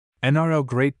NRL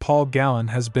great Paul Gallen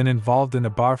has been involved in a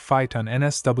bar fight on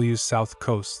NSW's South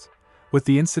Coast, with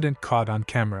the incident caught on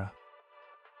camera.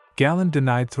 Gallen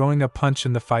denied throwing a punch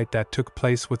in the fight that took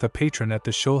place with a patron at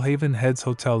the Shoalhaven Heads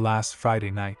Hotel last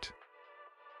Friday night.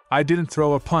 "I didn't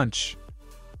throw a punch,"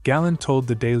 Gallen told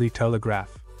the Daily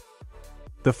Telegraph.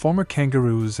 The former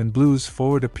Kangaroos and Blues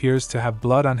forward appears to have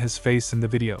blood on his face in the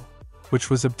video, which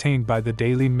was obtained by the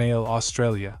Daily Mail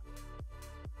Australia.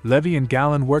 Levy and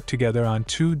Gallen worked together on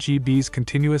 2GB's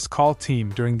continuous call team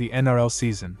during the NRL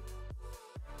season.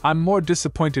 "I'm more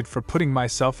disappointed for putting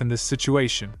myself in this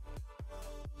situation."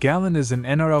 Gallen is an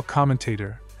NRL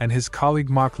commentator, and his colleague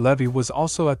Mark Levy was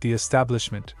also at the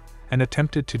establishment and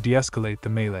attempted to de-escalate the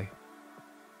melee.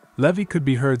 Levy could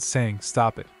be heard saying,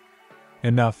 "Stop it.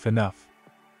 Enough, enough.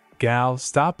 Gal,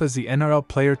 stop," as the NRL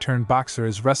player turned boxer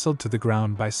is wrestled to the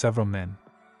ground by several men.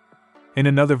 In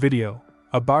another video,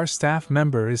 a bar staff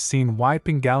member is seen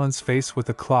wiping Gallen's face with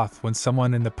a cloth when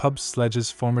someone in the pub sledges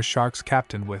former Sharks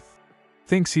captain with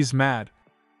 "thinks he's mad,"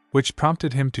 which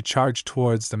prompted him to charge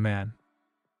towards the man.